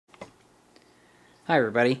Hi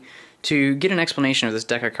everybody. To get an explanation of this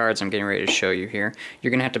deck of cards I'm getting ready to show you here,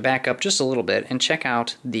 you're going to have to back up just a little bit and check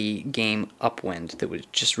out the game Upwind that was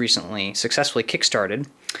just recently successfully kickstarted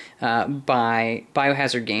by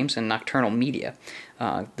Biohazard Games and Nocturnal Media.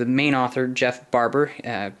 The main author, Jeff Barber,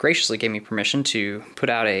 graciously gave me permission to put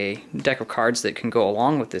out a deck of cards that can go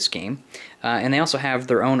along with this game. And they also have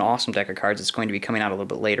their own awesome deck of cards that's going to be coming out a little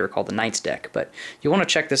bit later called the Knights deck. But you want to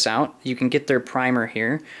check this out. You can get their primer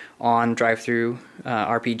here on Drive-Thru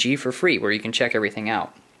RPG for free, where you can check everything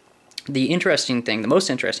out. The most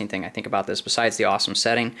interesting thing I think about this, besides the awesome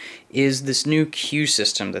setting, is this new queue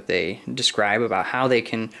system that they describe about how they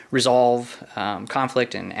can resolve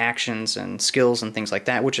conflict and actions and skills and things like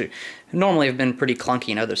that, which normally have been pretty clunky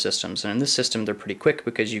in other systems. And in this system, they're pretty quick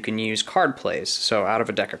because you can use card plays. So out of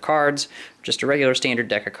a deck of cards, just a regular standard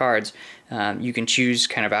deck of cards, you can choose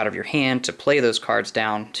kind of out of your hand to play those cards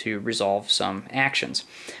down to resolve some actions.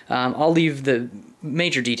 I'll leave the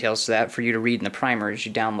major details to that for you to read in the primer as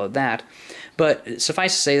you download that. But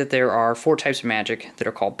suffice to say that there are 4 types of magic that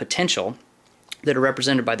are called potential, that are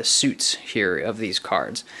represented by the suits here of these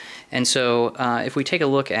cards. And so if we take a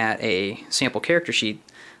look at a sample character sheet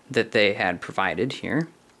that they had provided here,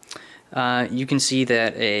 you can see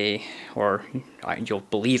that you'll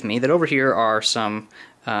believe me, that over here are some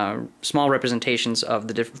small representations of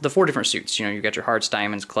the 4 different suits. You know, you've got your hearts,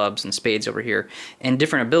 diamonds, clubs, and spades over here, and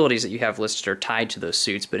different abilities that you have listed are tied to those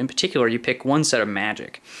suits, but in particular you pick one set of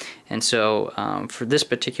magic. And so for this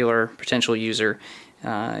particular potential user,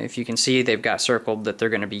 if you can see, they've got circled that they're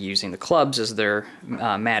going to be using the clubs as their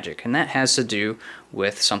magic, and that has to do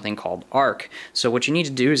with something called arc. So what you need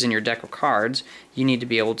to do is in your deck of cards, you need to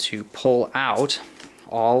be able to pull out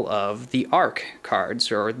all of the arc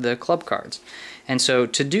cards, or the club cards. And so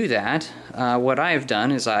to do that, what I've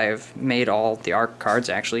done is I've made all the arc cards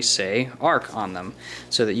actually say arc on them,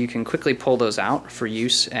 so that you can quickly pull those out for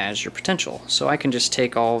use as your potential. So I can just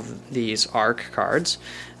take all of these arc cards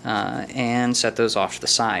and set those off to the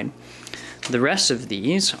side. The rest of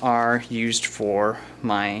these are used for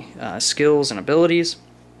my skills and abilities,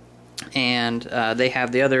 and they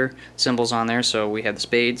have the other symbols on there. So we have the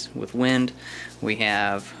spades with wind, we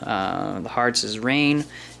have the hearts as rain,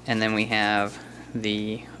 and then we have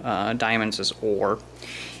the diamonds as ore.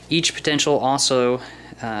 Each potential also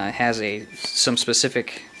has some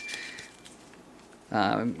specific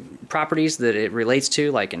properties that it relates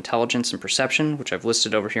to, like intelligence and perception, which I've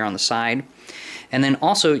listed over here on the side. And then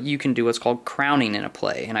also you can do what's called crowning in a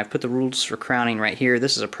play, and I've put the rules for crowning right here.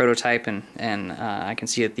 This is a prototype, and I can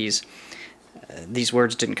see that these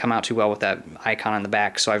words didn't come out too well with that icon on the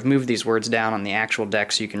back, so I've moved these words down on the actual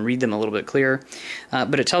deck so you can read them a little bit clearer.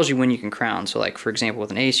 But it tells you when you can crown. So like, for example,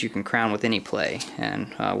 with an ace you can crown with any play,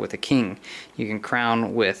 and with a king you can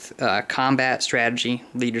crown with combat, strategy,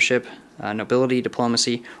 leadership, nobility,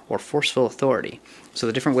 diplomacy, or forceful authority. So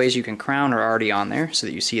the different ways you can crown are already on there so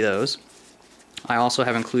that you see those. I also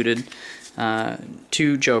have included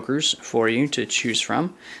 2 jokers for you to choose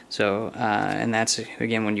from. So, and that's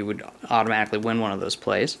again when you would automatically win one of those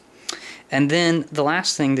plays. And then the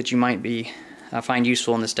last thing that you might find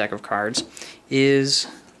useful in this deck of cards is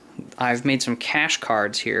I've made some cache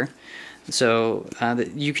cards here. So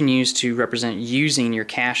that you can use to represent using your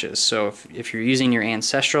caches. So if you're using your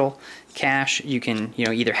ancestral cache, you can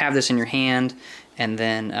either have this in your hand and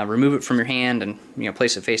then remove it from your hand and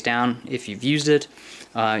place it face down if you've used it.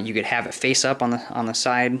 You could have it face up on the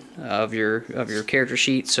side of your character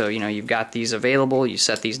sheet, so you've got these available. You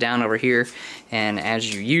set these down over here, and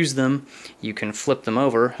as you use them, you can flip them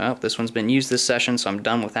over. Oh, this one's been used this session, so I'm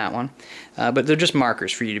done with that one. But they're just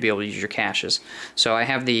markers for you to be able to use your caches. So I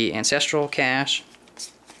have the ancestral cache,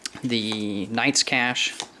 the Knights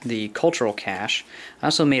cache, the cultural cache. I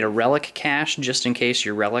also made a relic cache just in case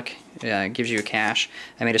your relic gives you a cache.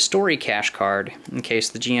 I made a story cache card in case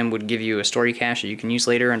the GM would give you a story cache that you can use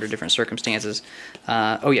later under different circumstances.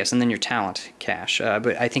 Oh yes, and then your talent cache.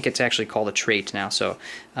 But I think it's actually called a trait now. So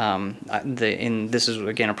this is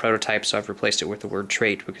again a prototype, so I've replaced it with the word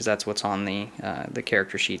trait because that's what's on the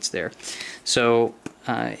character sheets there. So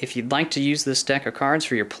if you'd like to use this deck of cards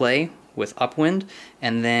for your play with Upwind,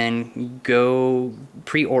 and then go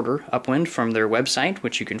pre-order Upwind from their website,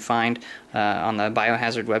 which you can find on the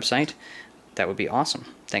Biohazard website, that would be awesome.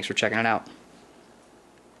 Thanks for checking it out.